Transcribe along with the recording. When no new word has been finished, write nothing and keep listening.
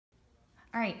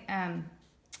All right,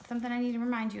 something I need to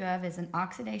remind you of is an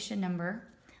oxidation number.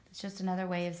 It's just another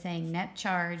way of saying net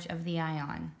charge of the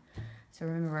ion. So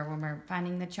remember, when we're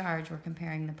finding the charge, we're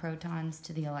comparing the protons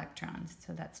to the electrons.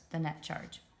 So that's the net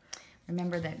charge.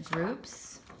 Remember that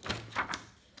groups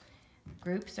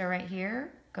are right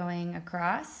here going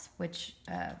across, which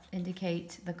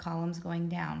indicate the columns going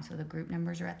down. So the group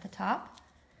numbers are at the top,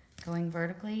 going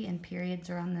vertically, and periods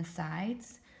are on the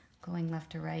sides, going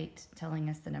left to right, telling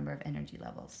us the number of energy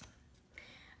levels.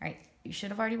 All right, you should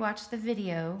have already watched the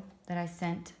video that I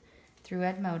sent through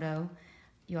Edmodo.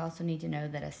 You also need to know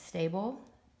that a stable,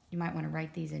 you might want to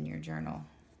write these in your journal.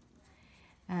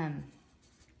 A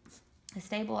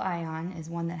stable ion is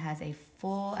one that has a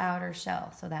full outer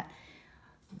shell, so that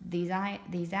these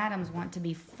atoms want to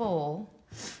be full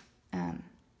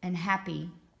and happy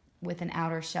with an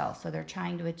outer shell, so they're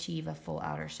trying to achieve a full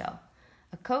outer shell.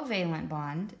 A covalent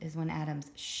bond is when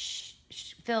atoms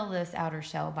fill this outer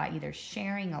shell by either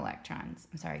sharing electrons,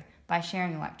 by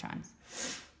sharing electrons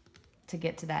to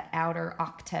get to that outer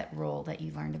octet rule that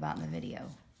you learned about in the video,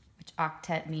 which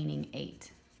octet meaning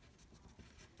 8.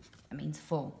 That means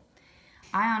full.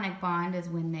 Ionic bond is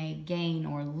when they gain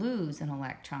or lose an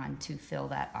electron to fill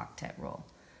that octet rule.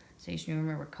 So you should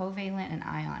remember covalent and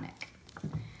ionic.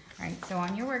 All right, so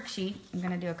on your worksheet, I'm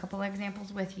going to do a couple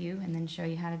examples with you and then show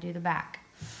you how to do the back.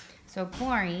 So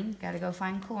chlorine, got to go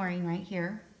find chlorine right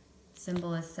here.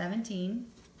 Symbol is 17.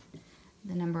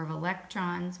 The number of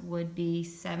electrons would be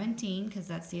 17 because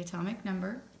that's the atomic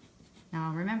number.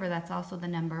 Now remember, that's also the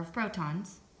number of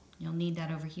protons. You'll need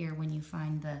that over here when you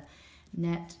find the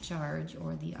net charge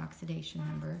or the oxidation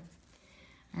number.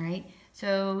 All right,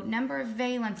 so number of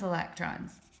valence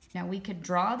electrons. Now we could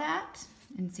draw that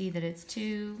and see that it's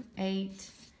 2, 8,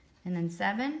 and then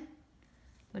 7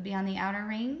 would be on the outer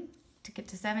ring to get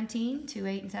to 17, 2,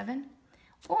 8, and 7.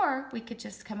 Or we could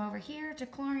just come over here to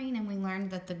chlorine, and we learned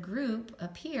that the group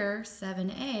up here,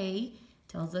 7A,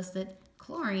 tells us that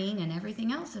chlorine and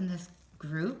everything else in this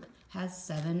group has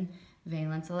 7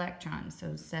 valence electrons.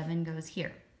 So 7 goes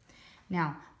here.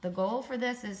 Now, the goal for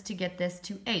this is to get this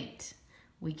to 8.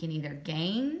 We can either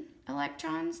gain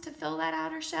electrons to fill that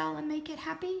outer shell and make it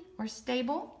happy or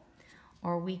stable,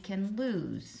 or we can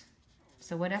lose.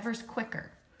 So whatever's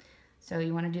quicker. So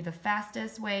you want to do the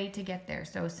fastest way to get there.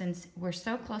 So since we're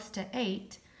so close to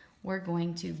 8, we're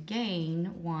going to gain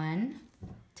 1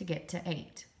 to get to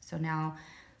 8. So now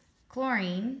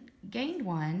chlorine gained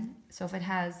 1. So if it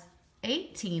has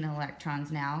 18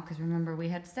 electrons now, because remember we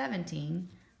had 17,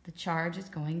 the charge is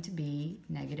going to be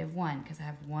 -1 because I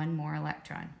have 1 more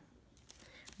electron.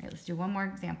 All right, let's do one more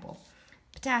example.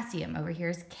 Potassium, over here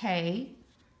is K.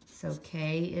 So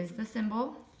K is the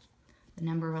symbol. The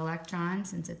number of electrons,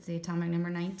 since it's the atomic number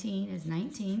 19, is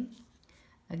 19.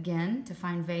 Again, to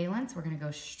find valence, we're going to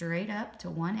go straight up to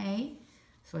 1A.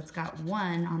 So it's got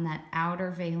 1 on that outer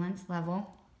valence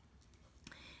level.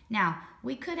 Now,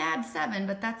 we could add 7,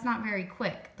 but that's not very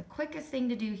quick. The quickest thing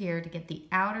to do here to get the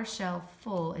outer shell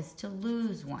full is to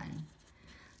lose 1.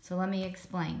 So let me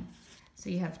explain. So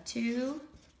you have 2,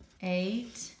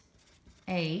 8,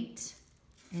 8,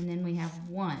 and then we have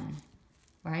 1.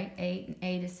 Right? 8 and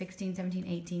 8 is 16, 17,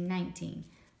 18, 19,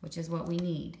 which is what we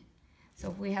need. So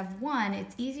if we have 1,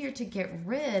 it's easier to get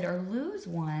rid or lose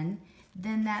 1,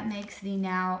 then that makes the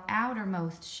now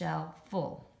outermost shell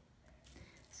full.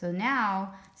 So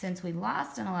now, since we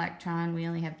lost an electron, we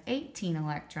only have 18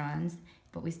 electrons,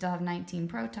 but we still have 19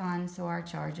 protons, so our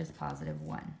charge is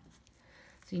 +1.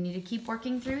 So you need to keep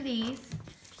working through these.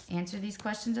 Answer these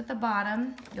questions at the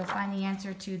bottom. You'll find the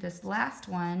answer to this last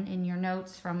one in your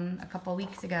notes from a couple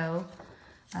weeks ago,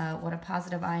 what a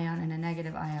positive ion and a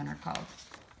negative ion are called.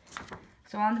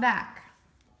 So on the back,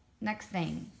 next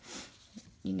thing,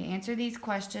 you can answer these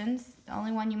questions. The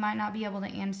only one you might not be able to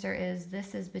answer is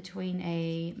this is between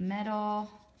a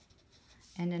metal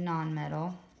and a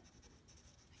non-metal.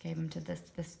 I gave them to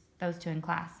those two in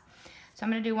class. So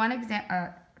I'm going to do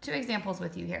 2 examples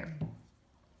with you here.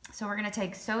 So we're going to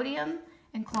take sodium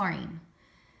and chlorine.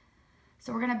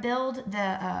 So we're going to build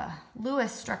the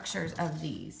Lewis structures of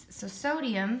these. So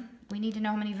sodium, we need to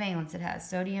know how many valence it has.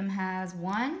 Sodium has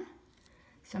 1.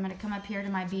 So I'm going to come up here to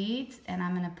my beads, and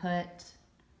I'm going to put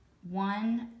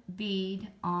 1 bead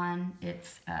on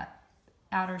its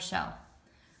outer shell.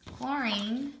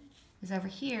 Chlorine is over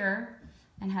here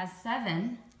and has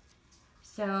 7.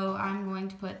 So I'm going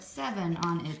to put 7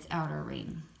 on its outer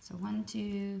ring. So 1,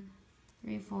 2,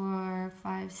 3, 4,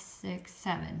 5, 6,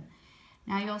 7.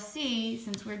 Now you'll see,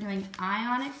 since we're doing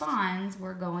ionic bonds,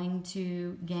 we're going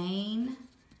to gain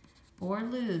or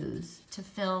lose to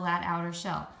fill that outer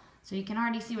shell. So you can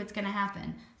already see what's going to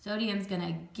happen. Sodium's going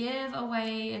to give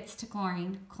away its to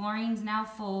chlorine. Chlorine's now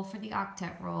full for the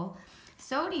octet rule.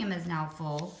 Sodium is now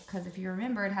full because if you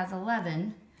remember it has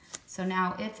 11. So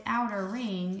now its outer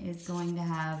ring is going to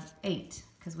have 8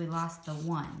 because we lost the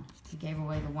 1. We gave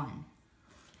away the 1.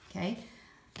 Okay,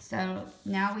 so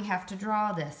now we have to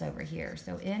draw this over here.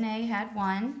 So Na had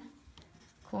 1,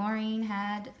 chlorine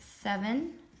had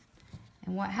 7,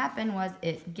 and what happened was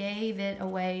it gave it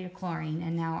away to chlorine,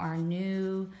 and now our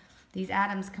new, these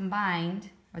atoms combined,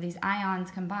 or these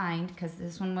ions combined, because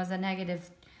this one was a negative,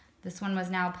 this one was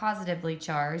now positively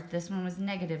charged, this one was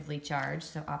negatively charged,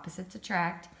 so opposites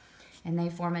attract, and they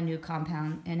form a new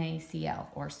compound, NaCl,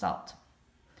 or salt.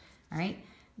 All right,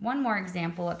 one more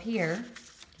example up here.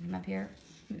 Come up here,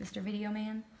 Mr. Video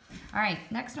Man. All right,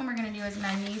 next one we're going to do is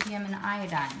magnesium and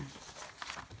iodine.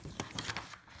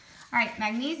 All right,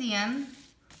 magnesium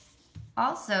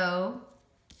also,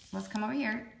 let's come over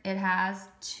here. It has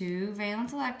 2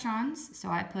 valence electrons, so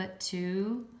I put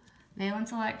 2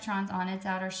 valence electrons on its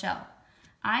outer shell.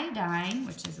 Iodine,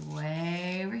 which is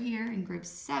way over here in group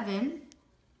 7,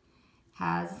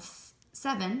 has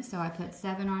 7, so I put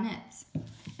 7 on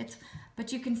it.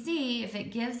 But you can see if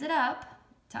it gives it up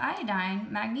to iodine,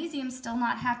 magnesium's still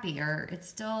not happy, or it's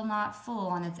still not full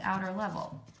on its outer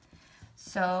level.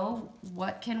 So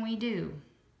what can we do?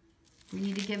 We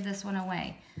need to give this one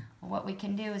away. Well, what we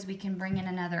can do is we can bring in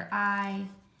another I,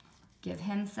 give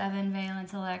him 7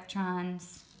 valence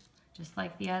electrons, just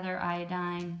like the other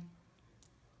iodine.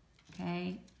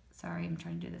 Okay, sorry, I'm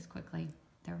trying to do this quickly.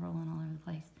 They're rolling all over the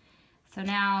place. So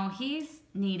now he's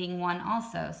needing 1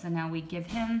 also. So now we give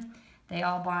him, they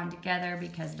all bond together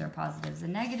because they're positives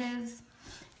and negatives.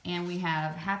 And we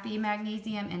have happy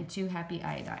magnesium and 2 happy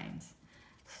iodines.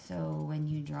 So when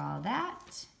you draw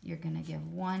that, you're going to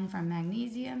give 1 from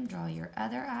magnesium, draw your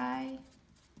other I,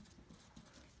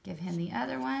 give him the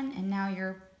other one, and now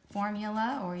your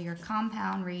formula or your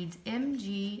compound reads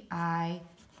MgI2.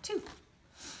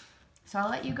 So I'll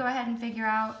let you go ahead and figure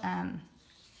out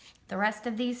the rest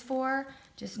of these 4.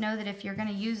 Just know that if you're going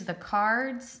to use the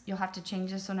cards, you'll have to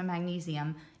change this one to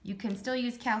magnesium. You can still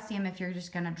use calcium if you're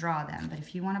just going to draw them, but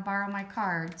if you want to borrow my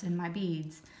cards and my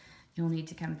beads, you'll need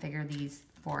to come figure these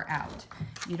 4 out.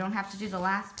 You don't have to do the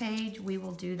last page. We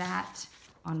will do that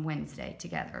on Wednesday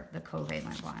together, the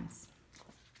covalent bonds.